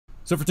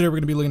So for today, we're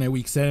going to be looking at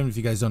week 7. If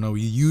you guys don't know,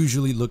 we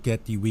usually look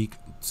at the week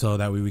so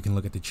that way we can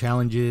look at the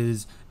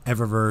challenges,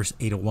 Eververse,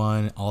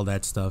 Ada-1, all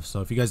that stuff.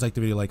 So if you guys like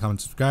the video, like, comment,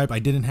 subscribe. I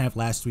didn't have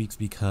last week's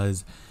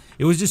because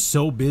it was just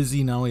so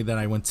busy. Not only that,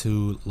 I went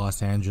to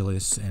Los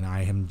Angeles and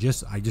I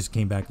just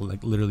came back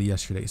like literally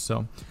yesterday.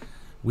 So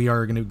we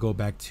are going to go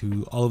back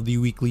to all of the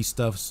weekly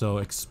stuff. So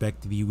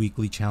expect the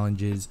weekly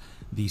challenges.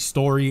 The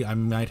story, I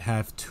might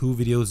have 2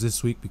 videos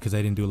this week because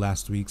I didn't do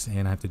last week's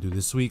and I have to do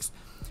this week's.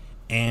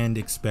 And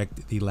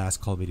expect the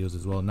last call videos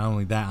as well. Not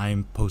only that,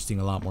 I'm posting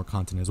a lot more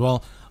content as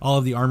well. All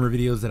of the armor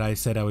videos that I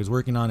said I was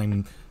working on,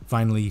 I'm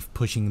finally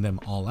pushing them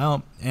all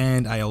out.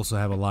 And I also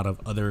have a lot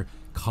of other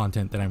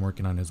content that I'm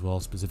working on as well,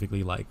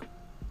 specifically like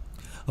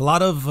a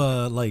lot of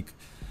like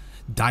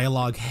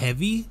dialogue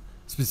heavy,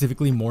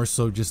 specifically more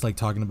so just like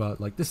talking about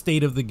like the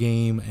state of the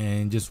game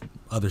and just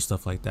other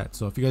stuff like that.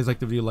 So if you guys like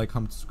the video, like,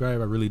 comment,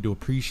 subscribe. I really do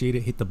appreciate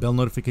it. Hit the bell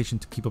notification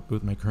to keep up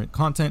with my current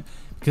content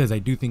because I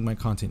do think my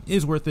content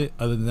is worth it.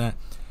 Other than that,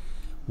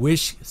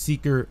 Wish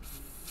Seeker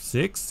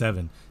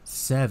 7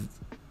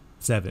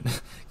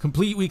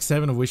 complete week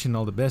 7 of Wishing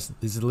all the best.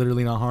 This is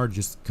literally not hard.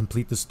 Just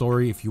complete the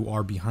story. If you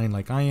are behind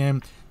like I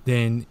am,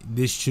 then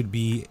this should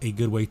be a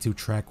good way to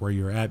track where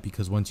you're at,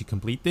 because once you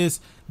complete this,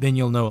 then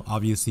you'll know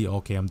obviously,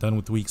 okay, I'm done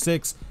with week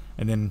 6,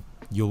 and then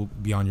you'll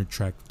be on your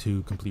track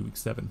to complete week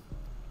 7.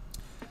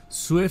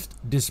 Swift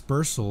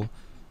Dispersal.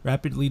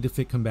 Rapidly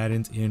defeat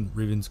combatants in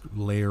Rivens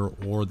lair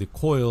or the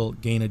coil.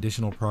 Gain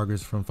additional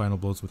progress from final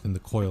blows within the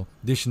coil.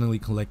 Additionally,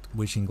 collect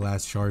wishing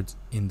glass shards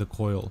in the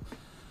coil.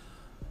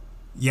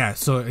 Yeah,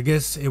 so I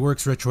guess it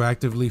works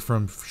retroactively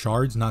from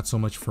shards, not so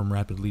much from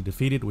rapidly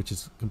defeated, which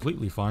is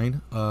completely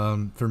fine.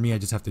 For me, I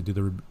just have to do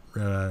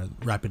the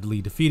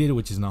rapidly defeated,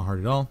 which is not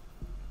hard at all.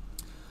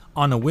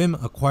 On a whim,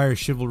 acquire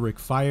chivalric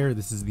fire.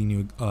 This is the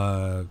new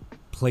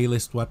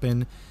playlist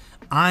weapon.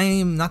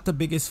 I'm not the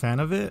biggest fan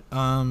of it.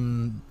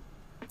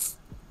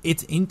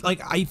 It's in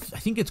like I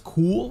think it's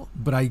cool,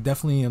 but I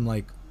definitely am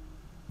like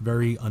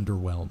very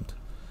underwhelmed.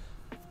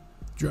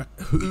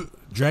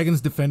 Dragon's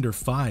Defender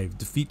 5.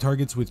 Defeat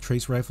targets with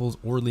trace rifles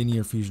or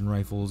linear fusion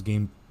rifles.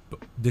 Gain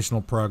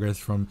additional progress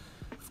from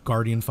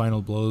Guardian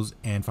final blows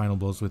and final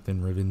blows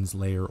within Rivens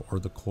lair or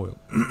the coil.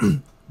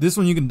 This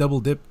one you can double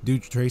dip, do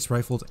trace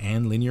rifles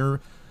and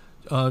linear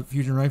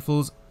fusion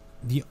rifles.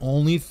 The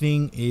only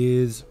thing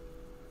is,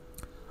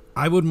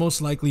 I would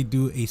most likely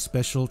do a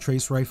special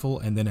trace rifle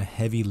and then a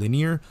heavy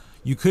linear.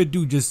 You could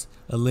do just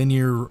a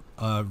linear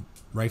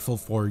rifle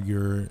for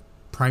your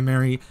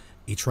primary,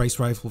 a trace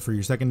rifle for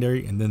your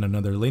secondary, and then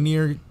another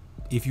linear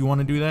if you want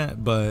to do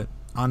that. But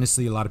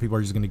honestly, a lot of people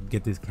are just going to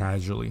get this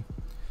casually.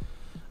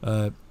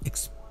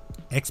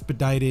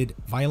 Expedited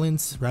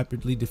Violence.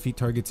 Rapidly defeat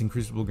targets in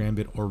Crucible,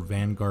 Gambit, or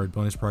Vanguard.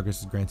 Bonus progress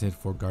is granted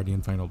for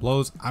Guardian final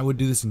blows. I would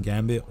do this in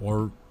Gambit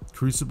or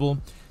Crucible,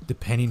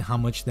 depending how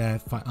much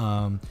that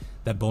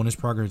that bonus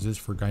progress is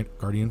for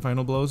Guardian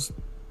final blows.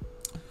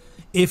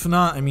 If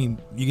not, I mean,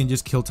 you can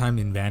just kill time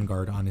in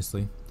Vanguard,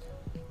 honestly.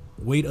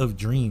 Weight of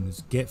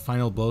Dreams. Get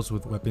final blows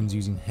with weapons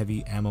using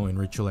heavy ammo and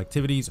ritual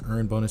activities.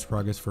 Earn bonus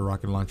progress for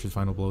rocket launchers,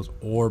 final blows,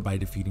 or by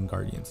defeating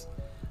Guardians.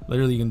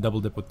 Literally, you can double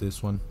dip with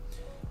this one.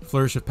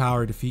 Flourish of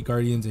Power. Defeat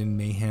Guardians in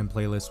Mayhem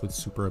playlist with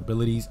super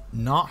abilities.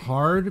 Not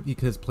hard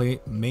because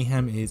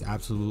Mayhem is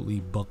absolutely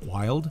buck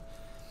wild.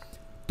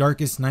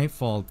 Darkest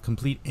Nightfall.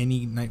 Complete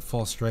any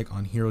Nightfall strike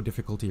on hero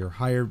difficulty or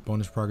higher.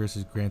 Bonus progress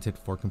is granted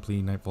for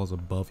completing Nightfalls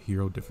above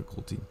hero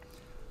difficulty.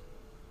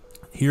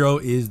 Hero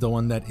is the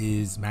one that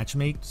is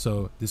matchmade,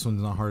 so this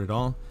one's not hard at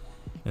all.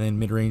 And then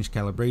mid-range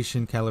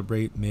calibration.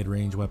 Calibrate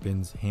mid-range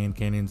weapons, hand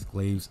cannons,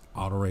 glaives,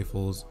 auto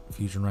rifles,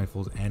 fusion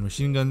rifles, and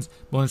machine guns.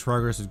 Bonus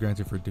progress is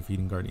granted for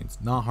defeating Guardians.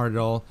 Not hard at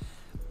all.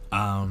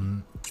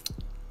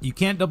 You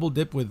can't double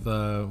dip with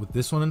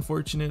this one,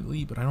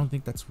 unfortunately, but I don't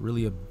think that's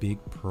really a big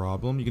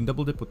problem. You can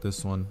double dip with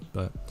this one,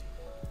 but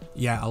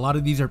yeah, a lot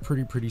of these are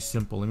pretty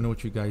simple. Let me know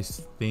what you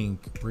guys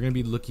think. We're gonna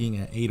be looking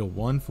at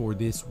Ada-1 for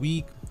this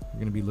week. We're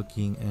gonna be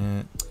looking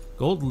at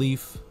Gold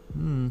Leaf.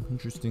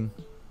 Interesting.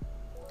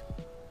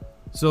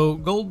 So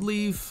Gold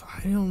Leaf,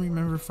 I don't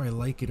remember if I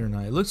like it or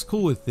not. It looks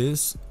cool with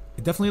this.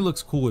 It definitely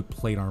looks cool with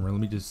plate armor.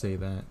 Let me just say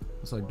that.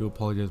 So I do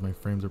apologize, my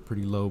frames are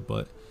pretty low,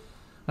 but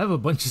I have a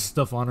bunch of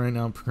stuff on right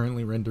now. I'm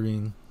currently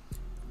rendering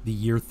the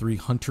year 3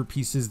 hunter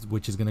pieces,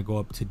 which is gonna go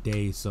up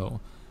today.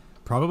 So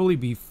probably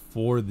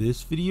before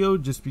this video,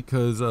 just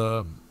because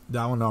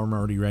that one I'm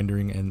already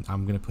rendering and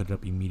I'm gonna put it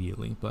up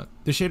immediately. But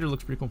the shader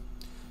looks pretty cool.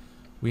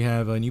 We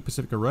have a new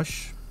Pacifica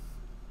Rush.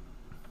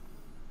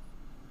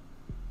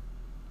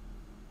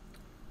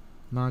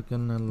 Not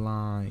gonna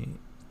lie,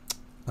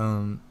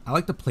 I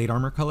like the plate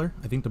armor color.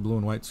 I think the blue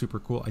and white's super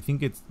cool. I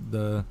think it's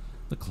the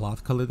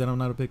cloth color that I'm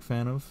not a big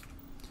fan of.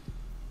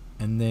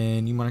 And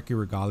then New Monarchy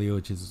Regalia,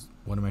 which is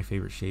one of my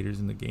favorite shaders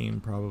in the game,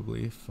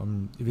 probably.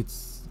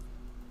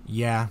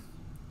 Yeah,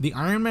 the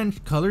Iron Man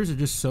colors are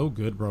just so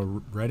good,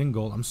 bro. Red and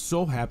gold. I'm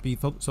so happy,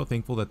 so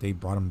thankful that they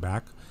brought them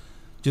back,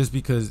 just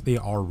because they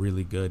are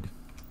really good.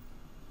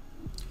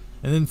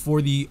 And then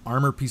for the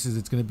armor pieces,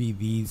 it's going to be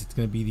these. It's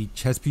going to be the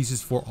chest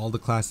pieces for all the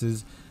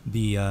classes,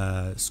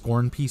 the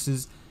scorn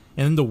pieces,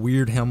 and then the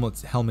weird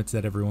helmets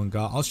that everyone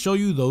got. I'll show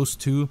you those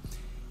two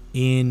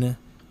in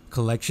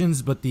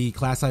collections, but the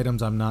class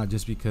items I'm not,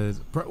 just because,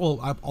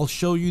 well, I'll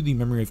show you the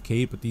memory of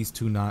cayde, but these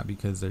two not,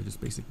 because they're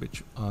just basic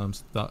bitch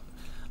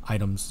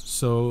items.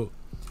 So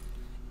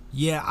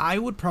yeah, I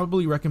would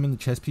probably recommend the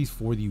chest piece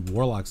for the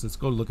warlocks. Let's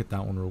go look at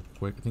that one real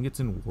quick. I think it's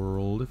in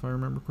world, if I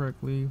remember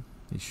correctly.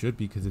 It should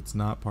be, because it's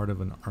not part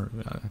of an art.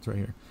 That's right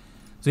here.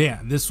 So yeah,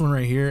 this one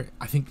right here,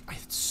 I think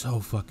it's so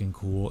fucking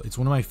cool. It's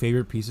one of my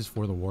favorite pieces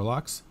for the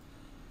warlocks,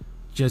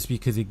 just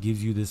because it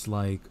gives you this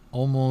like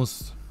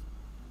almost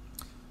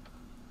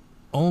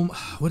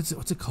what's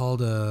it called,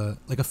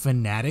 like a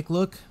fanatic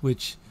look,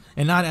 which,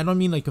 and not, I don't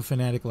mean like a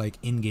fanatic like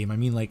in game, I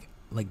mean like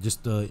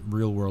just the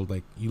real world,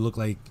 like you look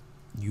like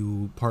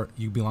you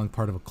belong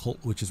part of a cult,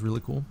 which is really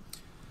cool.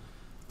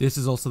 This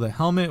is also the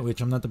helmet,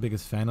 which I'm not the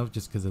biggest fan of,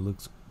 just because it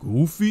looks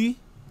goofy,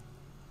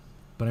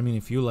 but I mean,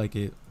 if you like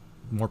it,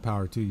 more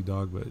power to you,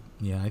 dog. But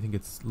yeah, I think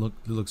it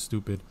looks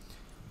stupid.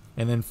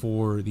 And then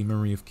for the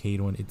memory of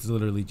cayde one, it's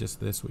literally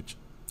just this, which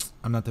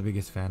I'm not the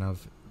biggest fan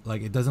of.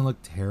 Like, it doesn't look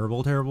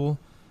terrible,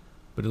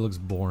 but it looks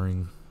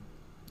boring.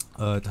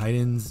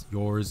 Titans,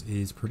 yours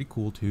is pretty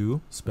cool too,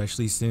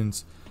 especially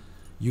since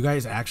you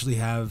guys actually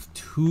have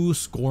 2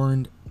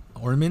 scorned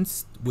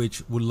ornaments,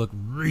 which would look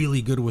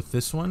really good with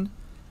this one.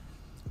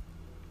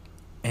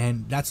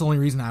 And that's the only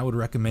reason I would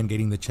recommend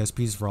getting the chest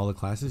piece for all the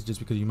classes, just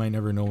because you might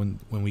never know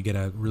when we get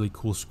a really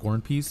cool scorn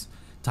piece.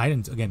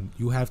 Titans, again,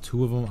 you have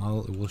 2 of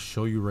them. We'll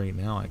show you right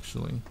now,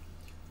 actually,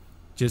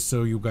 just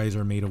so you guys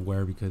are made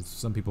aware, because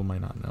some people might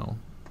not know.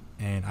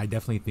 And I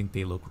definitely think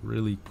they look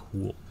really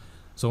cool.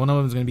 So one of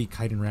them is going to be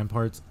cayde and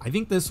ramparts. I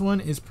think this one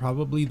is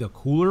probably the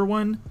cooler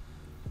one,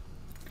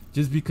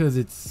 just because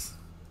it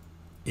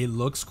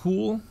looks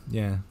cool.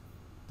 Yeah,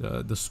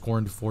 the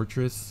scorned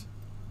fortress,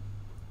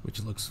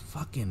 which looks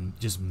fucking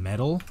just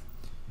metal.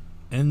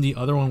 And the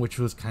other one, which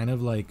was kind of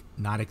like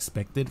not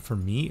expected for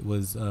me,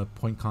 was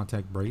point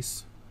contact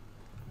brace,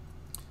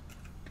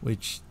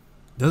 which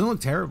doesn't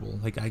look terrible.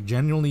 Like, I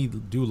genuinely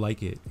do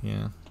like it.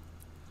 Yeah.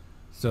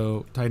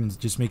 So Titans,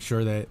 just make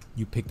sure that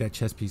you pick that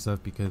chest piece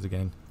up, because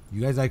again,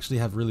 you guys actually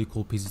have really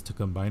cool pieces to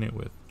combine it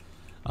with.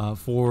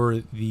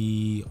 For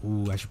the,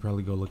 I should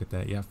probably go look at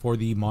that. Yeah, for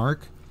the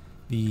mark,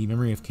 the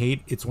memory of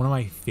cayde, it's one of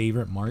my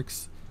favorite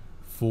marks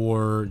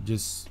for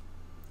just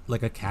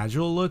like a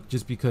casual look,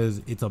 just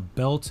because it's a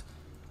belt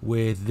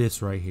with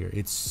this right here.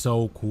 It's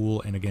so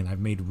cool. And again, I've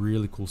made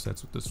really cool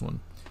sets with this one.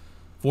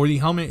 For the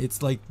helmet,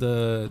 it's like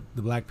the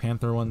Black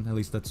Panther one. At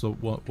least that's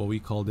what we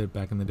called it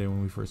back in the day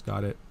when we first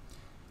got it.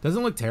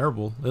 Doesn't look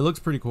terrible. It looks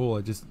pretty cool.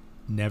 I just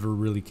never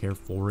really care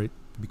for it,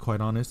 to be quite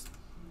honest.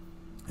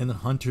 And the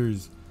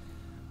hunters,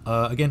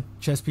 again,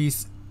 chest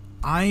piece.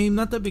 I'm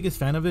not the biggest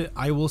fan of it.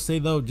 I will say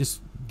though,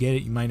 just get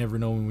it. You might never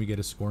know when we get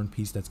a scorn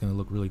piece that's going to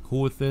look really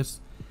cool with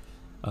this.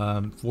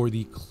 For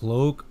the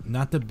cloak,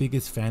 not the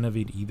biggest fan of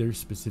it either,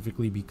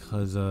 specifically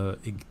because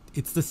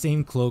it's the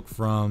same cloak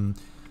from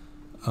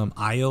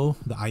Io,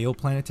 the Io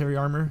planetary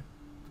armor,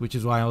 which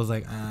is why I was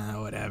like,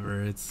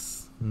 whatever,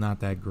 it's not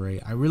that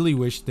great. I really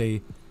wish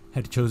they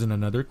had chosen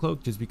another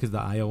cloak, just because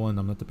the Io one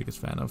I'm not the biggest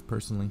fan of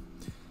personally.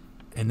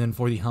 And then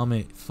for the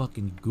helmet,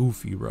 fucking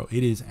goofy, bro.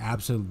 It is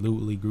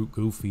absolutely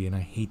goofy, and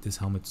I hate this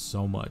helmet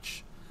so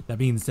much. That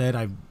being said,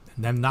 I've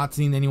not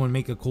seen anyone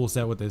make a cool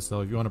set with this,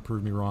 so if you want to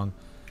prove me wrong,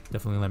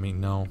 definitely let me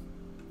know.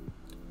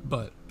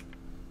 But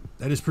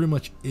that is pretty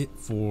much it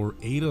for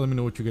Ada. Let me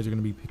know what you guys are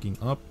going to be picking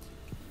up.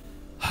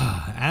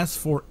 As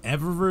for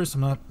Eververse,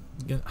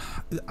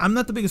 I'm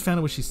not the biggest fan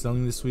of what she's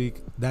selling this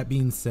week. That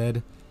being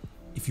said,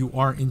 if you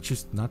are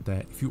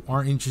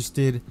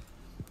interested,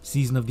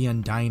 Season of the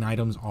Undying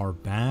items are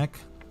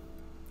back.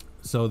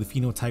 So the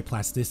phenotype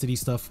plasticity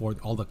stuff for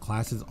all the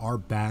classes are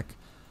back.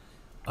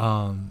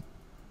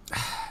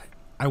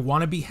 I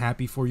want to be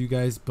happy for you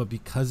guys, but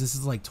because this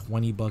is like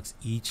 20 bucks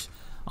each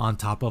on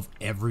top of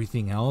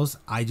everything else,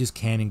 I just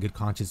can't in good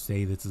conscience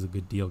say this is a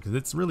good deal, because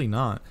it's really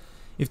not.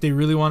 If they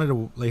really wanted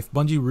to, like, if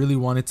Bungie really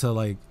wanted to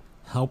like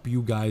help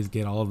you guys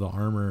get all of the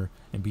armor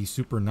and be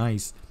super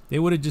nice, they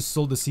would have just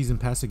sold the season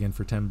pass again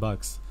for 10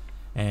 bucks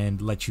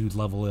and let you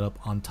level it up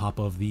on top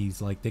of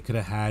these. Like, they could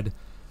have had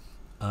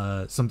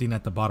something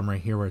at the bottom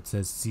right here where it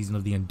says Season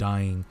of the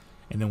Undying,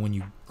 and then when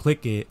you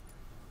click it,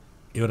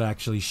 it would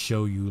actually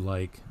show you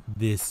like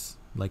this,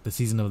 like the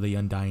Season of the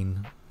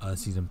Undying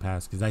season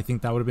pass, because I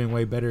think that would have been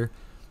way better.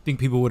 I think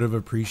people would have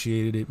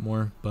appreciated it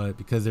more, but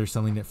because they're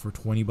selling it for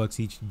 20 bucks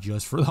each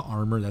just for the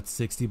armor, that's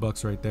 60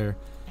 bucks right there.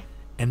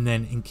 And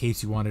then in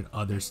case you wanted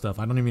other stuff,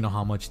 I don't even know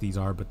how much these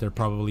are, but they're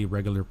probably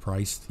regular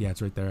priced. Yeah,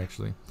 it's right there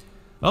actually.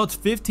 Oh, it's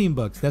 15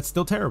 bucks. That's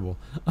still terrible.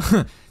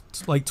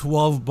 It's like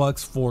 12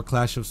 bucks for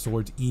Clash of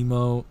Swords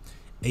emo,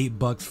 8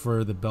 bucks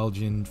for the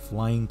Belgian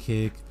flying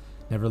kick.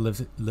 Never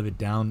live it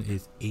down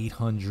is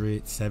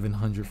 800,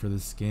 700 for the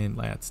skin.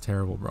 Like, that's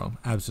terrible, bro.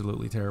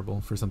 Absolutely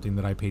terrible for something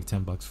that I paid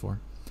 10 bucks for.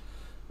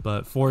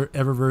 But for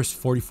Eververse,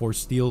 44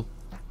 steel.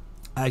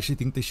 I actually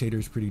think the shader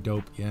is pretty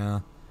dope.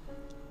 Yeah.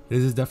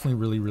 This is definitely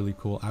really, really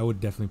cool. I would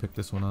definitely pick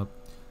this one up.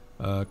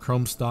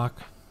 Chrome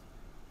stock.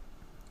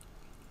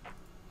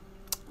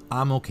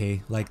 I'm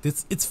okay. Like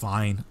this, it's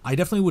fine. I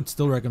definitely would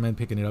still recommend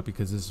picking it up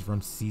because this is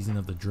from Season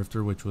of the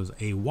Drifter, which was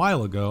a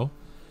while ago.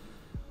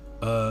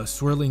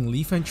 Swirling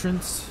leaf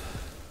entrance.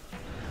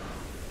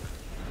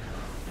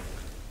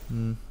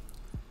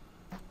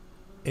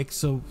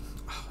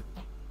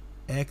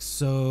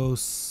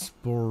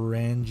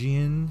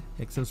 Exosporangian,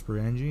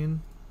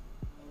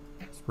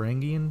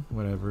 Sporangian,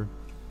 whatever.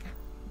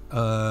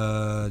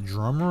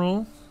 Drum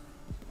roll.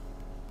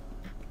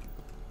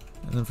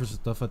 And then for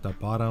stuff at the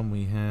bottom,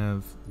 we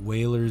have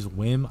Whaler's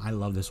Whim. I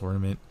love this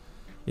ornament.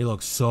 It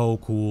looks so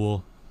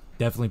cool.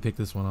 Definitely pick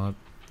this one up.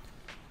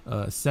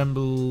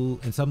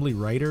 Assembly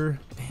Rider.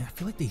 Man, I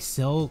feel like they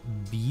sell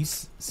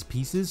these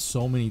pieces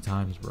so many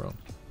times, bro.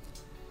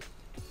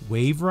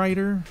 Wave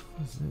Rider.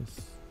 What's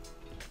this?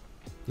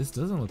 This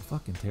doesn't look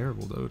fucking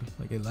terrible, dude.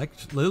 Like it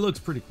looks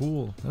pretty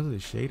cool. That's a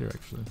shader,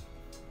 actually.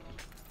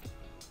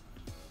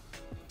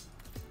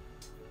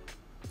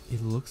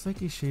 It looks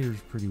like it shaders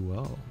pretty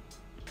well.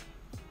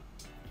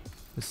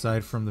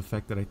 Aside from the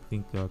fact that I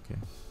think, okay,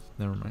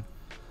 never mind.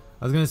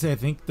 I was gonna say I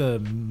think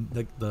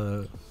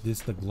the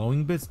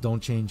glowing bits don't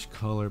change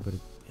color, but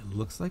it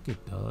looks like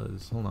it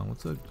does. Hold on,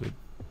 what's a good?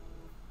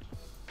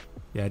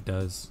 Yeah, it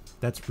does.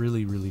 That's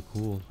really, really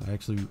cool. I'm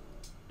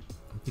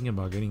thinking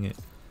about getting it.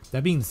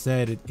 That being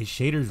said, it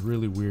shaders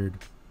really weird.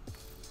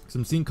 So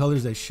I'm seeing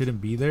colors that shouldn't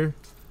be there,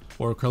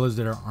 or colors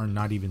that are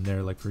not even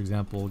there. Like for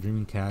example,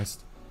 Dreaming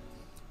Cast.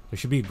 There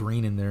should be a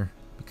green in there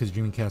because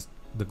Dreaming Cast,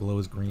 the glow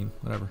is green.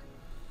 Whatever.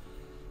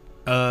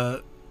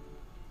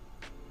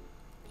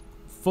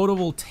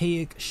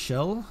 Photovoltaic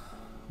shell,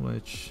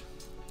 which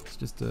it's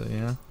just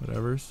a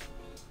whatever's.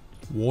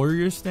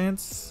 Warrior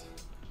stance.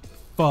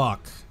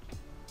 Fuck.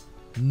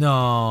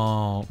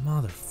 No,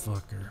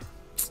 motherfucker.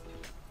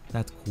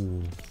 That's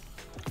cool.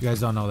 You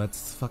guys don't know,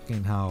 that's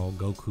fucking how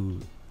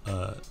Goku,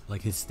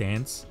 like his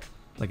stance,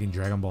 like in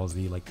Dragon Ball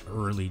Z, like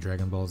early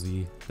Dragon Ball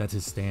Z, that's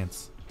his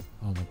stance.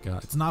 Oh my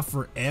god. It's not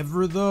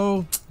forever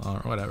though. Oh,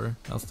 whatever.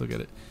 I'll still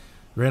get it.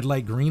 Red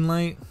light, green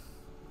light.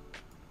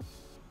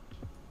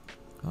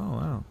 Oh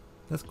wow,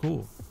 that's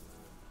cool.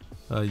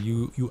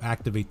 You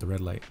activate the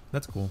red light.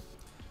 That's cool.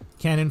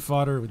 Cannon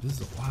fodder. This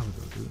is a while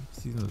ago, dude.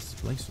 Season of the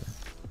Splicer.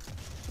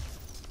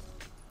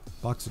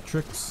 Box of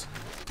tricks.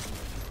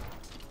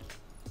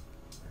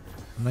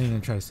 I'm not even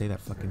gonna try to say that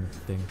fucking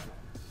thing.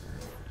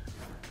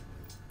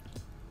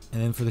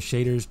 And then for the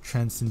shaders,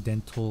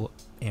 Transcendental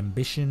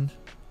Ambition.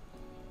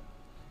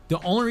 The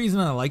only reason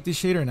I like this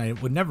shader, and I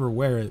would never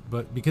wear it,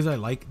 but because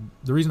the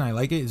reason I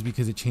like it is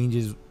because it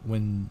changes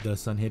when the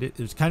sun hit it.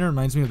 It kind of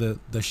reminds me of the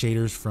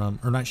shaders from,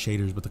 or not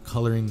shaders, but the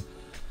coloring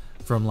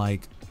from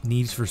like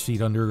Need for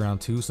Speed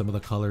Underground 2. Some of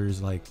the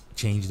colors like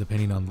change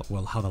depending on,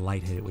 well, how the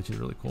light hit it, which is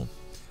really cool.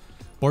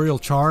 Boreal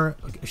Char,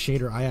 a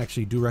shader I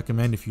actually do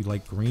recommend if you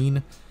like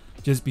green,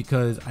 just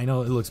because I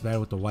know it looks bad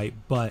with the white,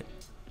 but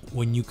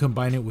when you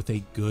combine it with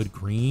a good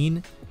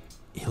green,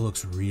 it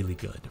looks really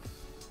good.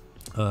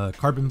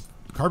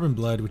 Carbon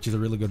Blood, which is a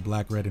really good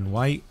black, red, and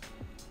white.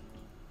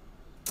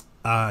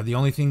 The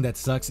only thing that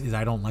sucks is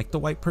I don't like the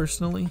white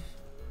personally.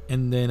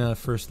 And then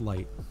First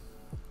Light,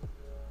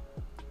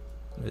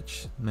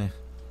 which meh.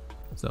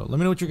 So let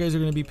me know what you guys are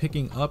going to be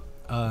picking up.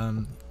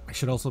 I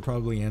should also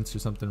probably answer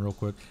something real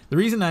quick. The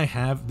reason I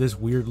have this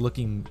weird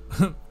looking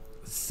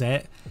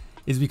set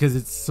is because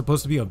it's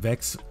supposed to be a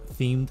Vex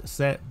themed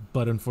set,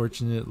 but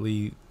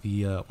unfortunately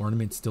the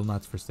ornament's still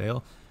not for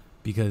sale,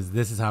 because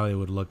this is how it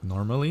would look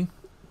normally,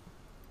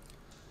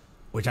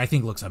 which I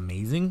think looks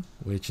amazing.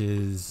 Which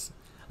is,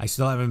 I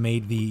still haven't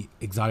made the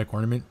exotic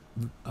ornament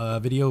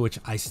video, which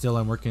I still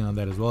am working on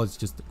that as well. It's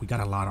just we got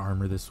a lot of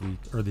armor this week,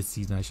 or this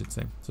season I should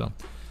say. So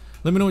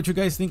let me know what you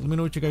guys think. Let me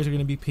know what you guys are going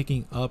to be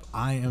picking up.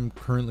 I am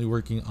currently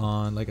working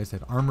on, like I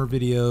said, armor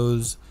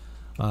videos.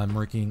 I'm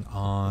working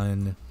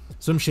on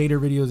some shader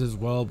videos as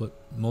well, but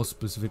most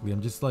specifically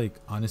I'm just like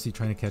honestly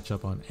trying to catch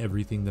up on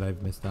everything that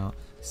I've missed out.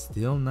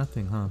 Still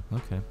nothing, huh?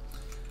 Okay.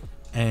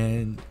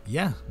 And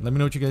yeah, let me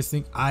know what you guys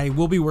think. I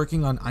will be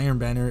working on Iron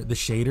Banner, the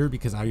shader,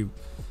 because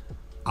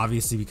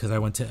because I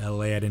went to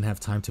LA, I didn't have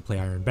time to play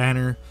Iron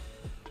Banner.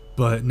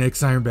 But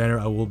next Iron Banner,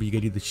 I will be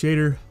getting the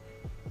shader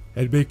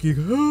and making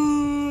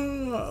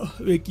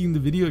the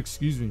video,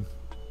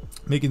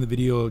 making the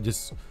video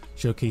just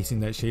showcasing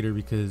that shader,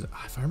 because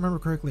if I remember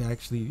correctly,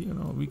 actually,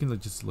 we can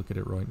just look at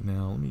it right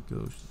now. Let me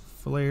go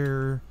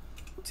flare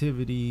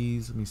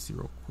activities. Let me see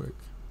real quick.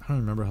 I don't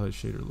remember how the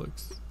shader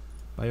looks.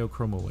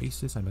 Biochrome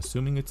Oasis, I'm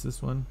assuming it's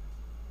this one.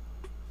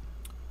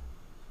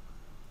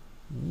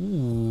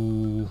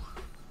 Ooh,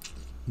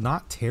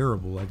 not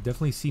terrible. I've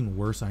definitely seen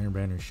worse Iron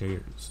Banner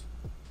shaders,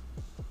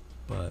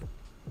 but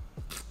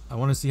I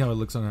want to see how it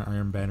looks on an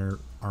Iron Banner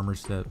armor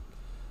set.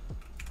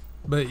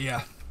 But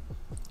yeah,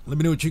 let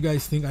me know what you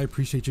guys think. I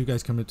appreciate you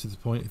guys coming up to this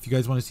point. If you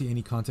guys want to see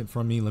any content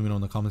from me, let me know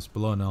in the comments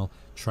below and I'll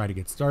try to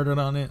get started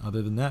on it.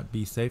 Other than that,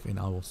 be safe and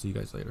I will see you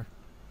guys later.